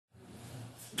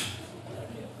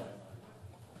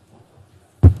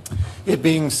It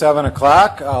being 7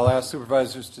 o'clock, I'll ask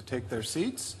supervisors to take their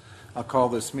seats. I'll call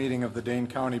this meeting of the Dane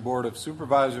County Board of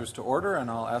Supervisors to order, and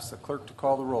I'll ask the clerk to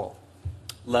call the roll.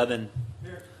 Levin.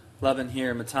 Here. Levin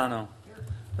here. Matano. Here.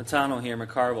 Matano here.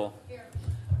 McCarville. Here.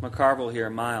 McCarville here.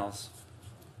 Miles.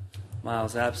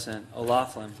 Miles absent.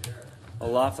 O'Laughlin. Here.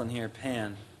 O'Laughlin here.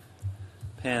 Pan.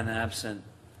 Pan absent.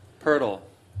 Pirtle.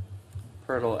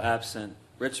 Pirtle absent.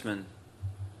 Richmond.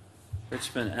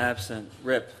 Richmond absent.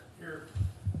 Rip. Here.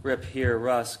 Rip here.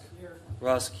 Rusk. Here.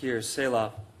 Rusk here.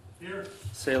 Saloff. Here.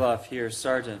 Saloff here.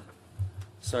 Sergeant.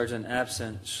 Sergeant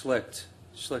absent. Schlicht.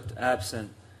 Schlicht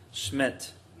absent.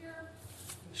 Schmidt. Here.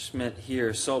 Schmidt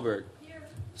here. Solberg. Here.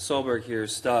 Solberg here.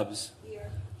 Stubbs.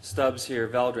 Here. Stubbs here.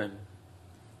 Veldren.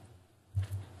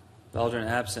 Veldren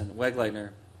absent. Wegleitner.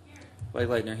 Here.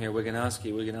 Wegleitner here.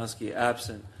 Wiganowski. Wiganowski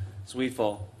absent.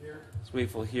 Zwiefel. Here.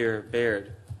 Zwiefel here.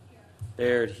 Baird. Here.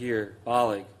 Baird here.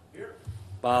 Bollig. Here.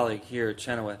 Bollig here.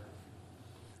 Chenoweth.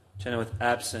 Chenoweth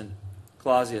absent.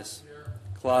 Clausius. Here.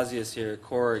 Clausius here.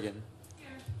 Corrigan. Here.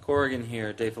 Corrigan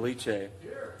here. De Felice. Here.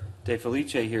 De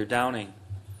Felice here. Downing.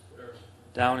 Here.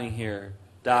 Downing here.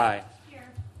 Dye.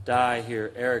 Here. Dye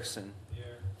here. Erickson.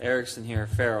 Here. Erickson here.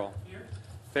 Farrell. Here.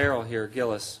 Farrell here.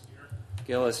 Gillis. Here.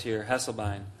 Gillis here.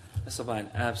 Hesselbein.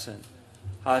 Hesselbein absent.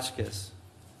 Hotchkiss.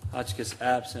 Hotchkiss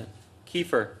absent.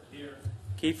 Kiefer. Here.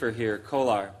 Kiefer here.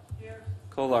 Kolar. Here.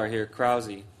 Kolar here. Krause.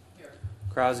 Here.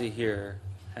 Krause here.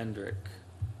 Hendrick.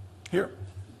 Here.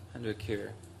 Hendrick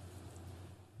here.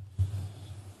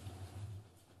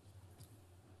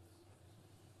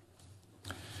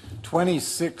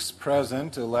 "26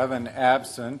 present, 11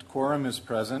 absent. Quorum is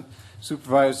present.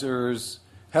 Supervisors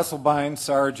Hesselbein,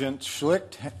 Sargent,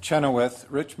 Schlicht, Chenoweth,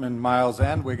 Richmond, Miles,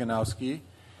 and Wiganowski,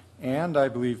 and I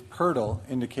believe Pirtle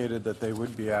indicated that they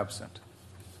would be absent.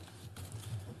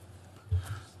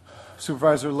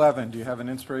 Supervisor Levin, do you have an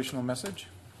inspirational message?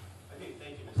 I do.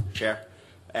 Thank you, Mr. Chair.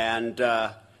 And,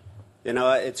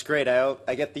 it's great.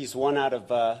 I get these 1 out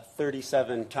of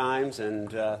 37 times, and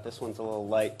this one's a little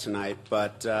light tonight.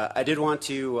 But I did want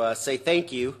to say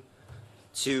thank you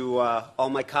to all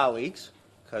my colleagues,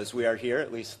 because we are here,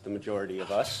 at least the majority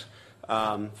of us,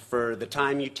 for the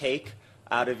time you take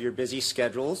out of your busy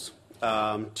schedules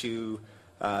to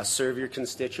serve your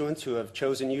constituents who have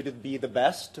chosen you to be the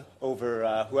best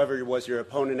over whoever was your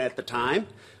opponent at the time.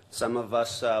 Some of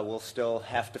us will still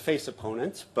have to face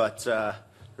opponents, but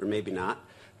or maybe not.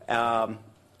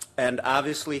 And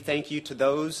obviously, thank you to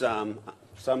those,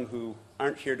 some who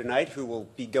aren't here tonight, who will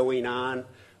be going on,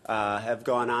 have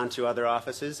gone on to other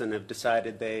offices and have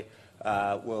decided they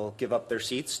will give up their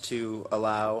seats to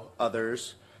allow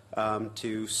others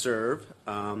to serve.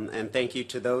 And thank you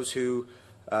to those who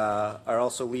are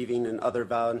also leaving in other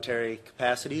voluntary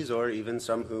capacities, or even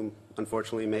some who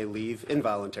unfortunately may leave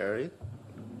involuntarily.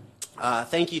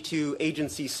 Thank you to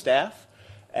agency staff,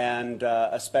 and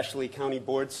especially county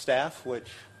board staff, which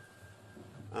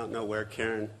I don't know where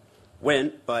Karen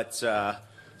went, but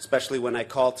especially when I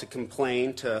called to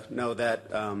complain, to know that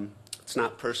it's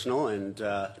not personal and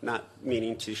not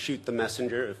meaning to shoot the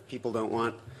messenger. If people don't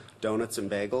want donuts and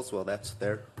bagels, well, that's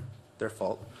their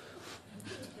fault.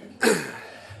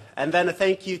 And then a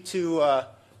thank you to,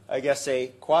 I guess, a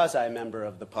quasi-member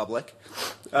of the public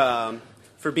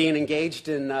for being engaged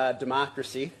in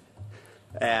democracy,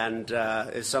 and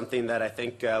is something that I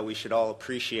think we should all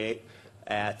appreciate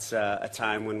at a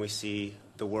time when we see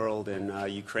the world in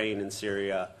Ukraine and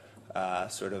Syria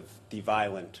sort of the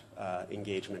violent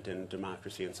engagement in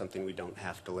democracy, and something we don't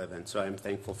have to live in. So I'm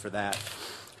thankful for that.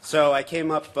 So I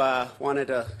came up, wanted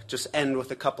to just end with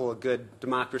a couple of good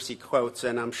democracy quotes,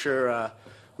 and I'm sure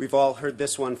we've all heard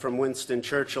this one from Winston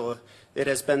Churchill. It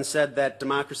has been said that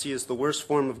democracy is the worst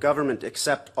form of government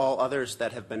except all others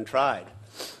that have been tried.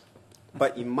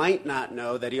 But you might not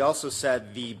know that he also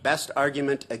said the best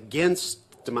argument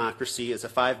against democracy is a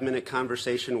 5-minute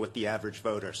conversation with the average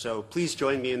voter. So please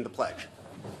join me in the pledge.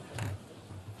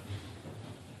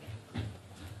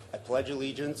 I pledge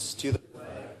allegiance to the flag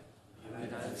of the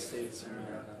United States of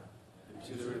America, and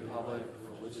to the republic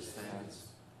for which it stands,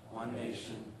 one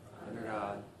nation, under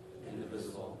God,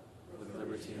 indivisible, with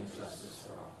liberty and justice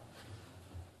for all.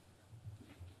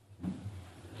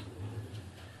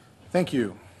 Thank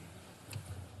you.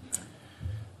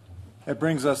 That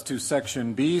brings us to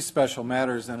Section B, Special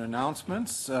Matters and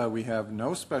Announcements. We have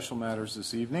no special matters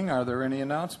this evening. Are there any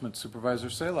announcements? Supervisor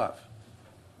Saloff.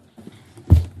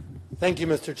 Thank you,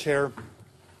 Mr. Chair.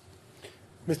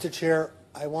 Mr. Chair,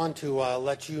 I want to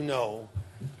let you know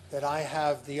that I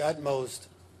have the utmost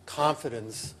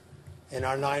confidence in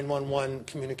our 911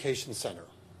 communication center.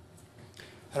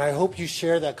 And I hope you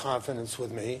share that confidence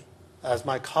with me, as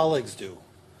my colleagues do.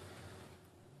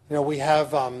 You know, we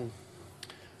have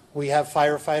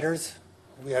firefighters,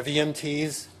 we have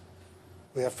EMTs,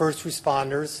 we have first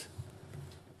responders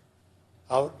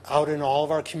out in all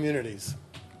of our communities.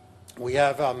 We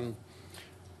have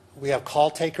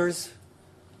call takers,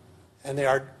 and they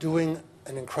are doing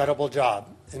an incredible job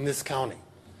in this county.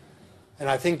 And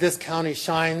I think this county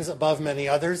shines above many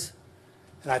others,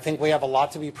 and I think we have a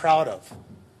lot to be proud of.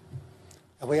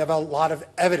 And we have a lot of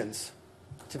evidence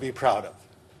to be proud of.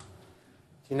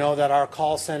 You know that our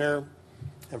call center,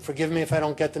 and forgive me if I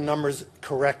don't get the numbers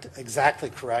correct, exactly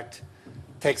correct,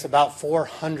 takes about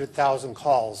 400,000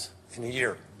 calls in a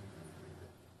year.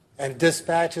 And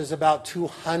dispatches about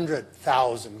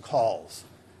 200,000 calls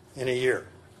in a year.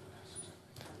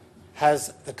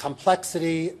 Has the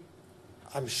complexity,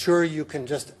 I'm sure you can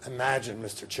just imagine,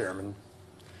 Mr. Chairman.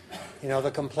 You know,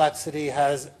 the complexity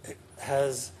has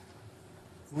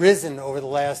risen over the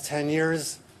last 10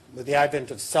 years with the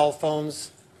advent of cell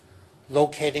phones,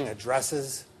 locating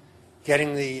addresses,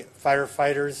 getting the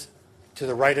firefighters to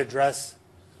the right address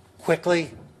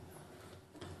quickly.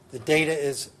 The data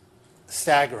is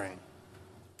staggering.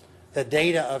 The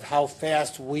data of how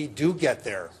fast we do get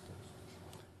there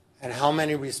and how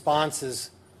many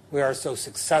responses we are so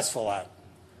successful at,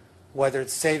 whether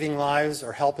it's saving lives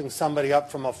or helping somebody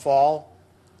up from a fall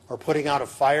or putting out a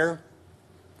fire,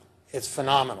 it's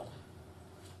phenomenal.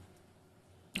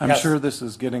 I'm Yes. sure this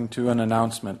is getting to an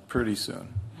announcement pretty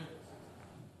soon.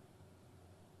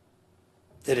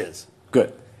 It is.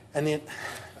 Good. And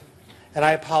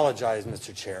I apologize,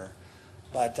 Mr. Chair,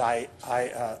 but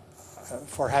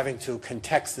for having to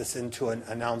context this into an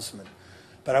announcement.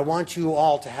 But I want you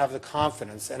all to have the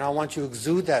confidence, and I want you to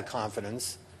exude that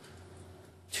confidence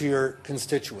to your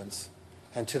constituents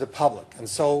and to the public. And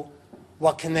so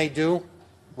what can they do?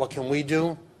 What can we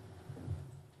do?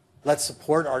 Let's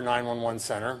support our 911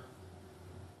 center.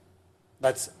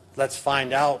 Let's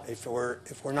find out if we're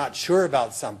not sure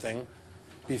about something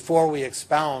before we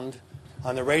expound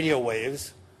on the radio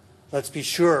waves. Let's be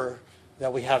sure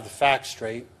that we have the facts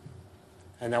straight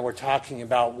and that we're talking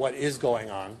about what is going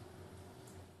on.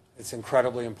 It's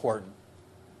incredibly important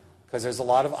because there's a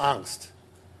lot of angst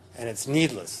and it's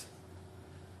needless.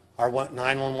 Our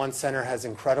 911 center has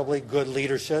incredibly good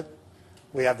leadership.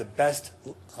 We have the best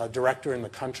director in the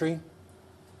country,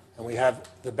 and we have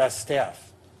the best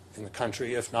staff in the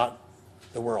country, if not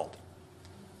the world.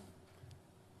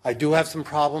 I do have some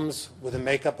problems with the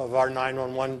makeup of our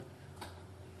 911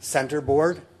 center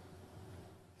board,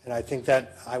 and I think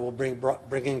that I will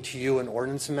bringing to you an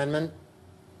ordinance amendment,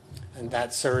 and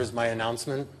that, sir, is my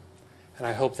announcement. And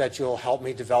I hope that you'll help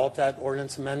me develop that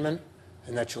ordinance amendment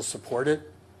and that you'll support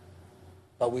it.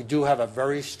 But we do have a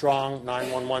very strong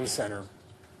 911 center,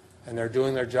 and they're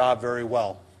doing their job very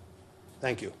well.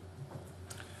 Thank you.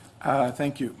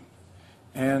 Thank you.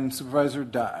 And Supervisor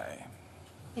Dye.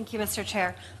 Thank you, Mr.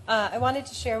 Chair. I wanted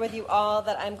to share with you all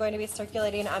that I'm going to be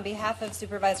circulating on behalf of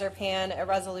Supervisor Pan a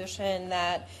resolution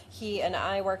that he and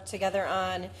I worked together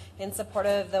on in support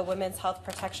of the Women's Health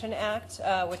Protection Act,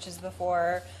 which is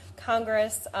before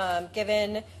Congress.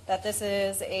 Given that this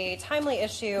is a timely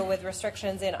issue with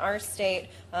restrictions in our state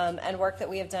and work that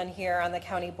we have done here on the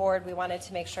county board, we wanted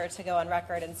to make sure to go on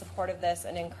record in support of this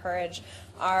and encourage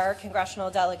our congressional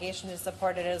delegation to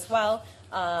support it as well.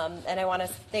 And I want to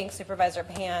thank Supervisor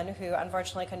Pan, who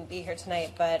unfortunately couldn't be here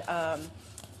tonight, but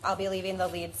I'll be leaving the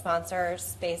lead sponsor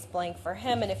space blank for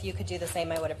him, and if you could do the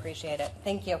same, I would appreciate it.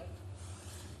 Thank you.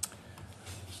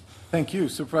 Thank you.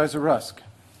 Supervisor Rusk.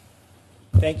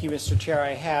 Thank you, Mr. Chair.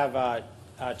 I have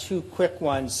two quick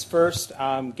ones. First,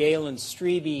 Galen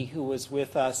Strebe, who was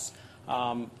with us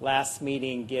last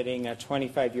meeting getting a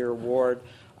 25-year award,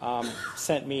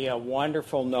 sent me a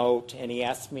wonderful note, and he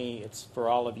asked me, it's for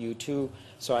all of you too,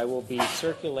 so I will be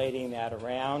circulating that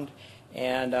around.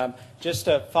 And just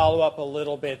to follow up a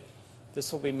little bit,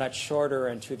 this will be much shorter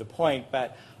and to the point,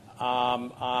 but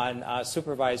on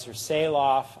Supervisor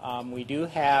Saloff, we do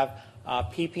have a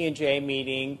PP&J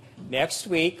meeting next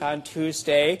week on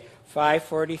Tuesday,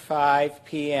 5:45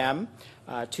 p.m.,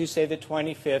 Tuesday the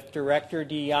 25th. Director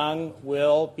DeYoung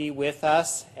will be with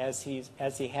us as he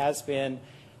has been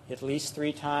at least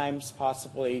 3 times,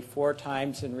 possibly 4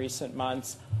 times in recent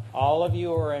months. All of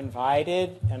you are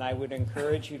invited, and I would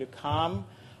encourage you to come.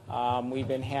 We've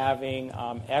been having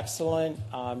excellent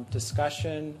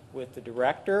discussion with the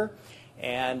director,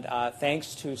 and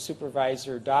thanks to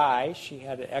Supervisor Dye, she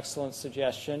had an excellent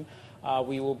suggestion.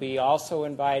 We will be also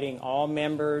inviting all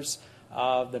members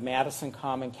of the Madison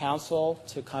Common Council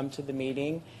to come to the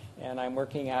meeting, and I'm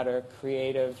working out a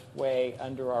creative way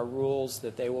under our rules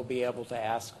that they will be able to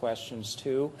ask questions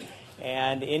too.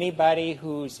 And anybody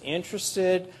who's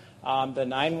interested, The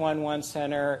 911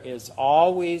 center is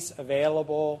always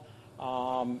available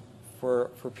for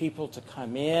people to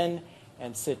come in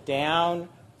and sit down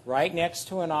right next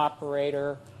to an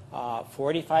operator,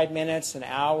 45 minutes, an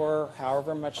hour,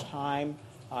 however much time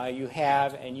you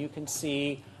have, and you can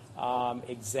see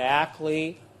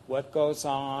exactly what goes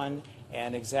on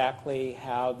and exactly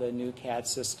how the new CAD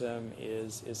system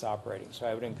is operating. So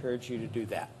I would encourage you to do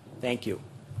that. Thank you.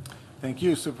 Thank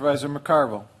you. Supervisor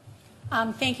McCarville.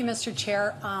 Thank you, Mr.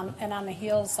 Chair. And on the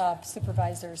heels of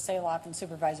Supervisor Saloff and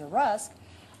Supervisor Rusk,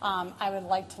 I would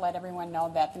like to let everyone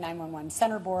know that the 911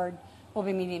 Center Board will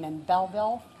be meeting in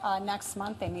Belleville next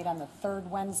month. They meet on the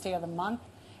third Wednesday of the month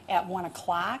at 1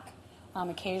 o'clock.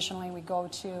 Occasionally, we go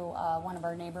to one of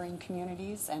our neighboring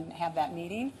communities and have that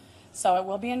meeting. So it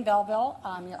will be in Belleville.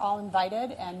 You're all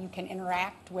invited, and you can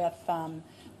interact with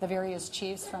the various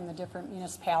chiefs from the different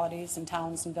municipalities and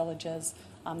towns and villages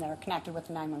that are connected with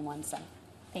the 911 center.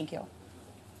 Thank you.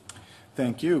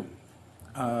 Thank you.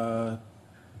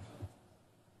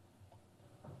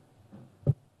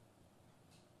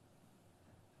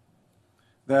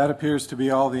 That appears to be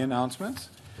all the announcements.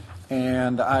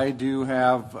 And I do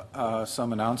have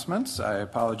some announcements. I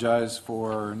apologize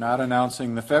for not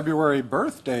announcing the February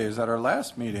birthdays at our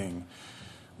last meeting.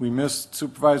 We missed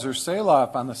Supervisor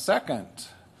Saloff on the 2nd,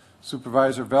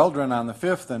 Supervisor Veldrin on the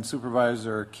 5th, and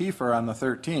Supervisor Kiefer on the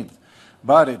 13th.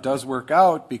 But it does work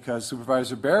out because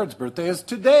Supervisor Baird's birthday is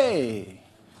today.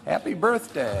 Happy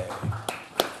birthday.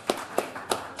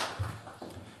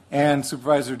 And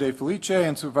Supervisor De Felice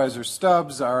and Supervisor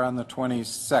Stubbs are on the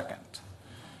 22nd.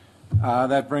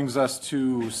 That brings us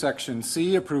to Section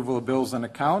C, approval of bills and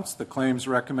accounts. The claims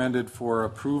recommended for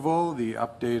approval, the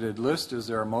updated list. Is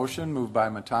there a motion? Moved by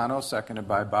Matano, seconded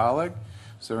by Bollig.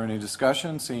 Is there any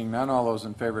discussion? Seeing none, all those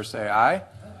in favor say aye. Aye.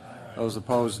 Those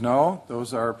opposed, no.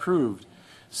 Those are approved.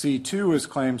 C2 is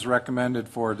claims recommended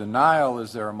for denial.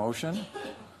 Is there a motion?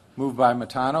 Moved by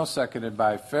Matano, seconded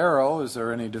by Farrell. Is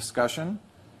there any discussion?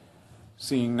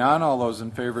 Seeing none, all those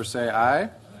in favor say aye. Aye.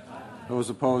 Those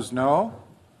opposed, no.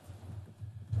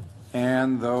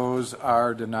 And those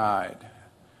are denied.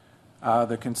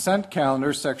 The consent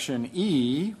calendar, Section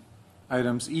E,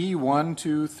 items E1,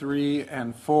 2, 3,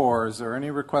 and 4. Is there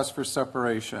any request for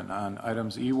separation on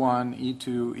items E1,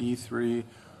 E2, E3,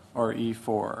 or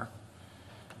E4?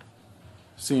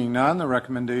 Seeing none, the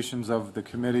recommendations of the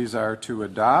committees are to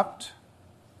adopt.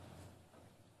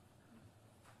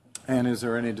 And is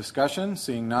there any discussion?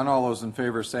 Seeing none, all those in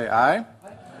favor say aye. Aye.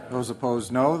 Those opposed,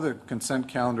 no. The consent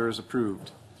calendar is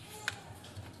approved.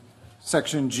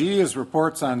 Section G is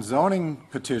reports on zoning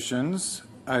petitions,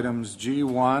 items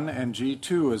G1 and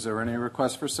G2. Is there any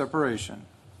request for separation?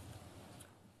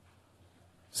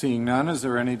 Seeing none, is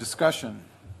there any discussion?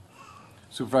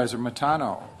 Supervisor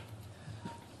Matano.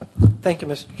 Thank you,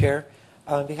 Mr. Chair.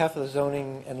 On behalf of the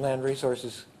Zoning and Land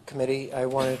Resources Committee, I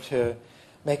wanted to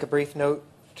make a brief note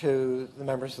to the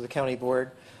members of the County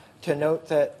Board to note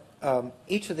that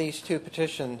each of these two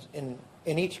petitions, in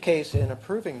each case in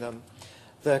approving them,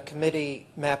 the committee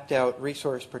mapped out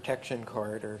resource protection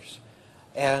corridors.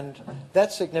 And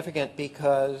that's significant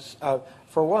because,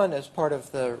 for one, as part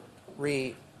of the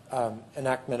reenactment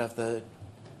of the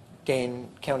Dane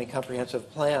County Comprehensive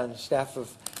Plan, staff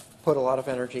have put a lot of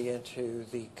energy into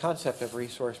the concept of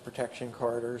resource protection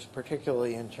corridors,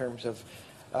 particularly in terms of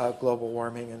global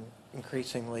warming and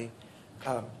increasingly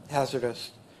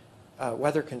hazardous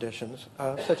weather conditions,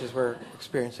 such as we're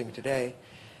experiencing today.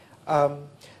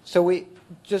 So we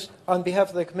just, on behalf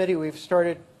of the committee, we've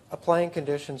started applying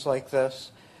conditions like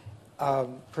this.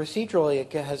 Procedurally,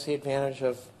 it has the advantage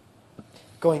of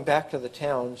going back to the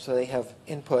town so they have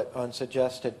input on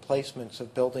suggested placements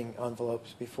of building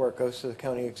envelopes before it goes to the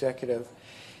county executive.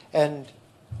 And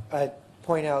I'd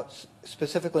point out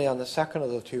specifically on the second of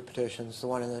the two petitions, the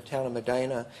one in the town of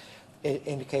Medina, it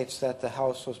indicates that the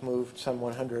house was moved some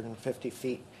 150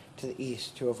 feet to the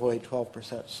east to avoid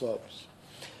 12% slopes.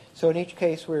 So in each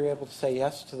case, we were able to say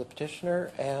yes to the petitioner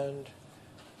and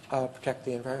protect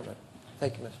the environment.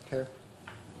 Thank you, Mr. Chair.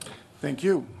 Thank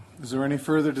you. Is there any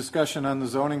further discussion on the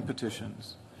zoning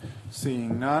petitions?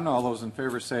 Seeing none, all those in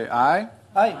favor say aye.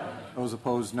 Aye. Those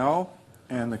opposed, no.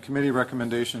 And the committee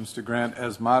recommendations to grant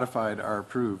as modified are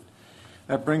approved.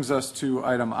 That brings us to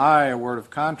item I, award of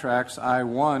contracts.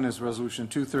 I-1 is Resolution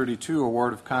 232,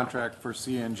 award of contract for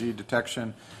CNG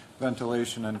detection,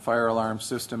 ventilation, and fire alarm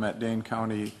system at Dane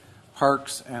County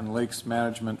Parks and Lakes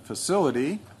Management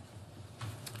Facility.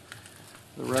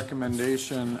 The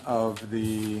recommendation of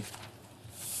the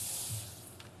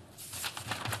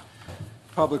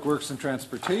Public Works and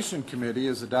Transportation Committee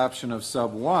is adoption of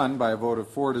sub 1 by a vote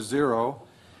of 4-0.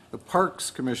 The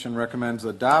Parks Commission recommends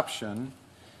adoption.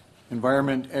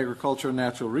 Environment, Agriculture, and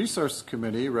Natural Resources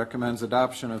Committee recommends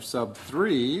adoption of sub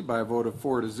 3 by a vote of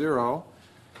 4-0.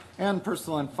 And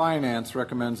Personal and Finance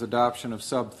recommends adoption of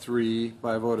sub 3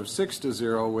 by a vote of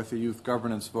 6-0 with a Youth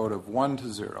Governance vote of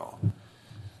 1-0.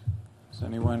 Does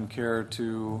anyone care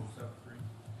to?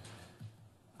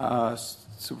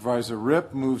 Supervisor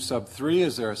Ripp moves sub 3.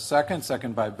 Is there a second?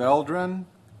 Second by Veldran.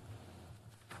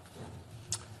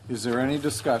 Is there any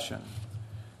discussion?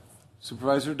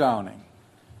 Supervisor Downing.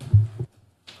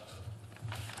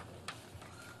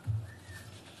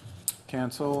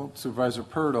 Cancel. Supervisor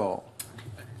Purtle.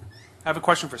 I have a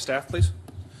question for staff, please.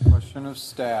 Question of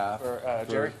staff. For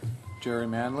Jerry. Jerry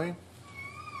Manley.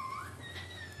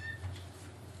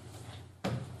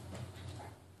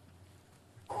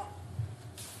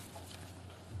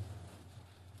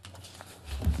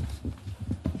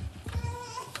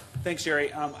 Thanks,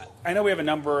 Jerry. I know we have a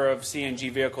number of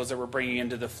CNG vehicles that we're bringing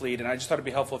into the fleet, and I just thought it'd be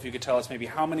helpful if you could tell us maybe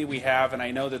how many we have. And I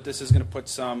know that this is going to put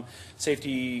some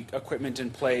safety equipment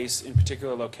in place in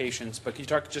particular locations, but can you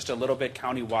talk just a little bit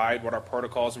countywide what our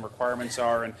protocols and requirements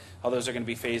are and how those are going to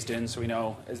be phased in so we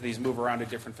know as these move around to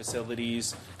different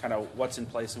facilities, kind of what's in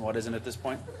place and what isn't at this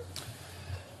point?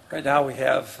 Right now we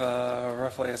have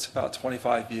roughly, it's about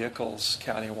 25 vehicles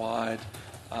countywide.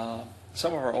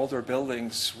 Some of our older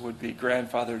buildings would be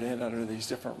grandfathered in under these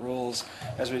different rules.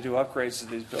 As we do upgrades to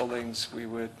these buildings, we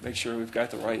would make sure we've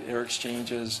got the right air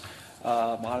exchanges,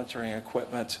 monitoring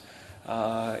equipment.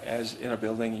 As in a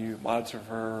building, you monitor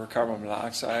for carbon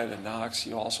monoxide and NOx.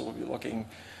 You also will be looking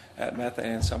at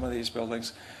methane in some of these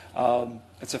buildings.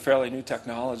 It's a fairly new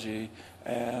technology,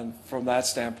 and from that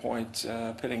standpoint,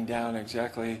 pinning down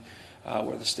exactly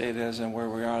where the state is and where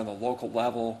we are on the local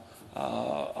level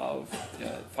of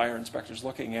fire inspectors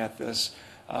looking at this.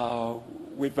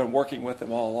 We've been working with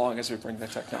them all along as we bring the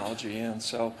technology in.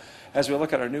 So as we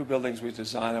look at our new buildings, we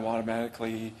design them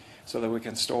automatically so that we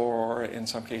can store or in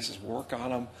some cases work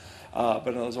on them. But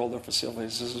in those older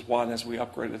facilities, this is one as we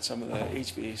upgraded some of the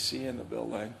HVAC in the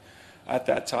building. At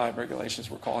that time,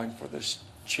 regulations were calling for this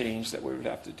change that we would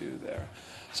have to do there.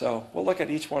 So we'll look at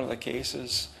each one of the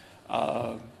cases.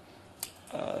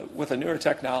 With a newer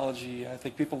technology, I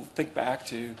think people think back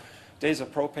to days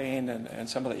of propane and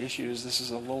some of the issues. This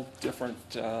is a little different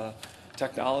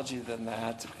technology than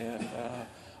that, and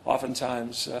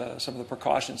oftentimes some of the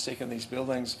precautions taken in these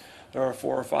buildings, there are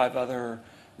 4 or 5 other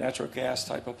natural gas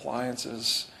type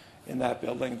appliances in that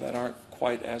building that aren't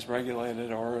quite as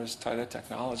regulated or as tight a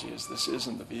technology as this is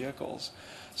in the vehicles.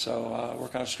 So we're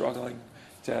kind of struggling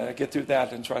to get through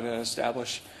that and try to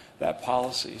establish that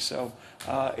policy. So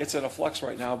it's at a flux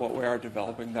right now, but we are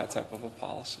developing that type of a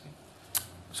policy.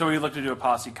 So we look to do a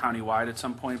policy countywide at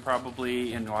some point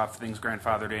probably, and we'll have things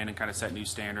grandfathered in and kind of set new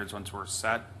standards once we're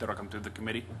set. That'll come through the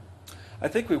committee. I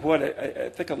think we would. I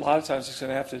think a lot of times it's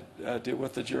going to have to deal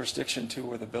with the jurisdiction too,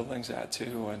 where the building's at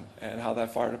too, and how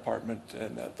that fire department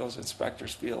and those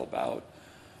inspectors feel about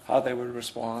how they would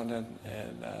respond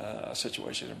in a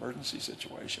situation, emergency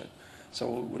situation.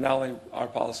 So not only our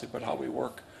policy, but how we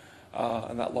work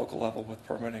on that local level with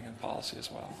permitting and policy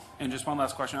as well. And just one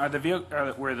last question: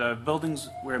 where the buildings,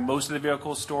 where most of the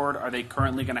vehicles stored, are they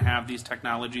currently going to have these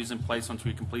technologies in place once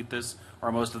we complete this, or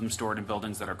are most of them stored in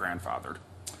buildings that are grandfathered?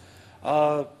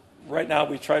 Right now,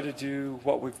 we try to do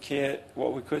what we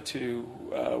could to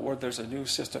where there's a new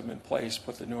system in place,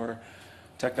 put the newer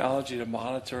technology to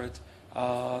monitor it.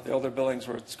 The older buildings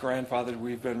where it's grandfathered,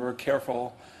 we've been very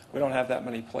careful. We don't have that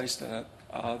many placed in it.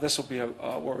 This will be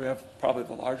where we have probably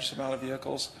the largest amount of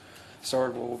vehicles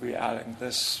stored, where we'll be adding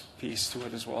this piece to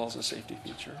it as well as a safety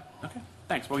feature. Okay,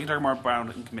 thanks. Well, we can talk more about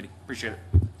it in committee. Appreciate it.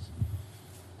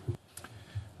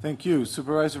 Thank you.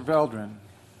 Supervisor Veldran.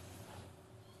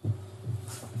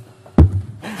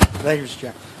 Thank you, Mr.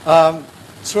 Chair.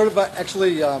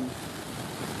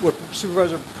 What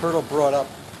Supervisor Purtle brought up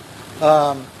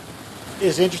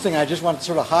is interesting. I just want to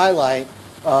sort of highlight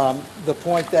the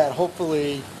point that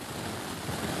hopefully,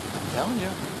 I'm telling you,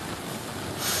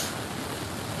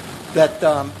 that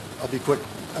I'll be quick,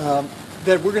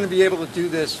 that we're going to be able to do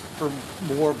this for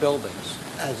more buildings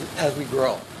as we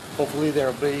grow. Hopefully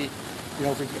there'll be,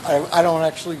 I don't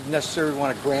actually necessarily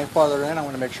want to grandfather in. I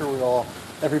want to make sure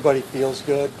everybody feels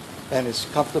good and is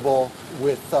comfortable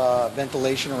with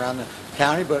ventilation around the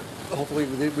county, but hopefully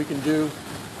we can do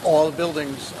all the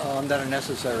buildings that are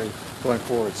necessary going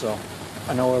forward. So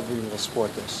I know everybody will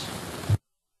support this.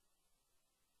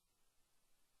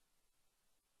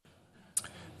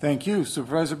 Thank you.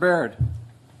 Supervisor Baird.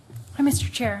 Hi,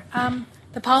 Mr. Chair.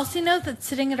 The policy note that's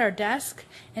sitting at our desk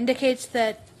indicates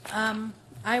that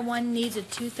I-1 needs a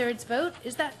 2/3 vote.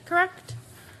 Is that correct?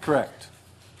 Correct.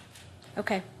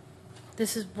 Okay.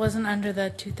 Wasn't under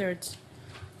the 2/3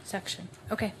 section.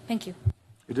 Okay, thank you.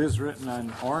 It is written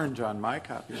on orange on my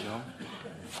copy, though.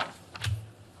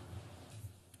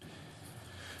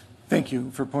 Thank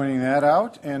you for pointing that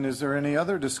out. And is there any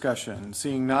other discussion?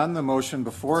 Seeing none, the motion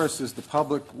before us is the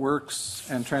Public Works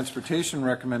and Transportation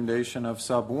recommendation of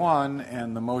sub 1,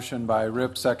 and the motion by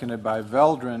Rip, seconded by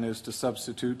Veldran, is to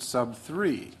substitute sub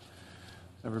 3.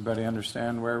 Does everybody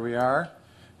understand where we are?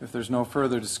 If there's no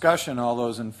further discussion, all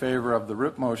those in favor of the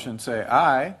Rip motion say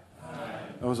aye.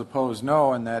 Those opposed,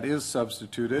 no, and that is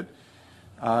substituted.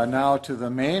 Now to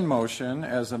the main motion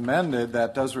as amended.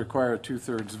 That does require a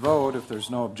 2/3 vote. If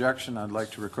there's no objection, I'd like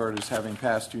to record as having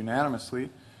passed unanimously.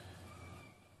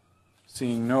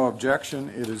 Seeing no objection,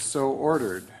 it is so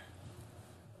ordered.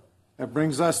 That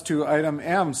brings us to item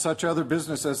M, such other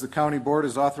business as the county board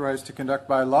is authorized to conduct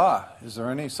by law. Is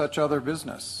there any such other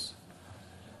business?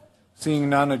 Seeing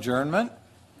none, adjournment.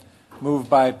 Moved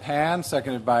by Pan,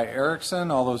 seconded by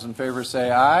Erickson. All those in favor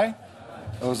say aye.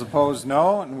 Those opposed,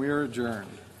 no, and we are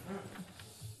adjourned.